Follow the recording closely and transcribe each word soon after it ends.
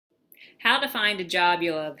How to find a job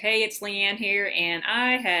you love. Hey, it's Leann here, and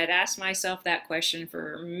I had asked myself that question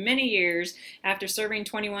for many years. After serving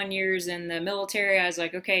 21 years in the military, I was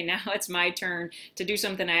like, okay, now it's my turn to do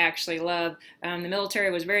something I actually love. The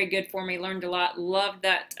military was very good for me, learned a lot, loved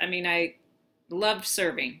that. I loved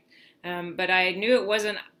serving. But I knew it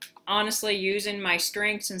wasn't honestly using my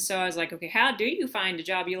strengths, and so I was like, okay, how do you find a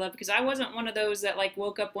job you love? Because I wasn't one of those that like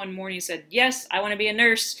woke up one morning and said, yes, I want to be a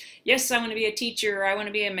nurse, yes, I want to be a teacher, or I want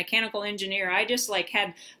to be a mechanical engineer. I just like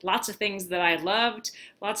had lots of things that I loved,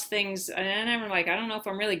 lots of things, and I'm like, I don't know if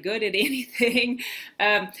I'm really good at anything.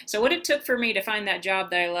 So what it took for me to find that job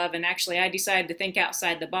that I love, and actually I decided to think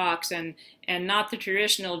outside the box and not the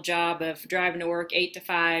traditional job of driving to work 8 to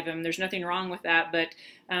 5. There's nothing wrong with that, but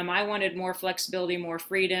I wanted more flexibility, more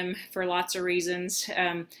freedom for lots of reasons.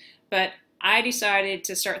 But I decided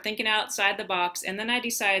to start thinking outside the box, and then I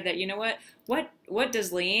decided that, you know what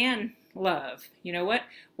does Leann love?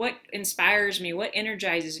 What inspires me? What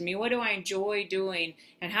energizes me? What do I enjoy doing?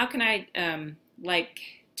 And how can I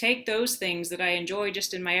take those things that I enjoy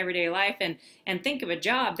just in my everyday life and think of a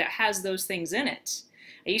job that has those things in it?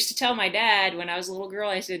 I used to tell my dad when I was a little girl,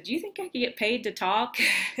 I said, do you think I could get paid to talk?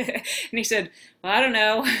 And he said, well, I don't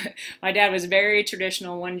know. My dad was very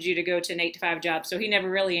traditional, wanted you to go to an 8 to 5 job, so he never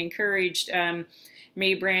really encouraged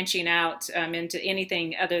me branching out into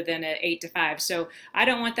anything other than an 8 to 5. So I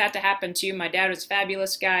don't want that to happen to you. My dad was a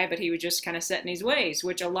fabulous guy, but he was just kind of set in his ways,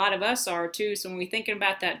 which a lot of us are too. So when we're thinking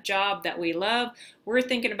about that job that we love, we're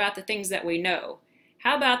thinking about the things that we know.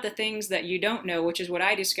 How about the things that you don't know, which is what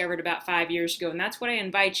I discovered about 5 years ago, and that's what I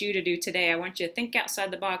invite you to do today. I want you to think outside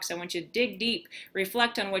the box. I want you to dig deep,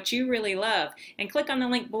 reflect on what you really love, and click on the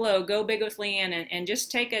link below, Go Big with Leann, and just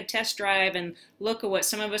take a test drive and look at what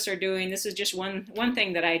some of us are doing. This is just one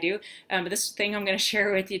thing that I do, but this thing I'm going to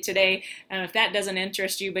share with you today, if that doesn't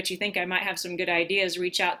interest you, but you think I might have some good ideas,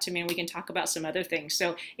 reach out to me and we can talk about some other things.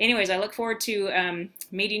 So anyways, I look forward to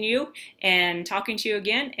meeting you and talking to you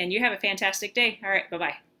again, and you have a fantastic day. All right.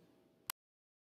 Bye-bye.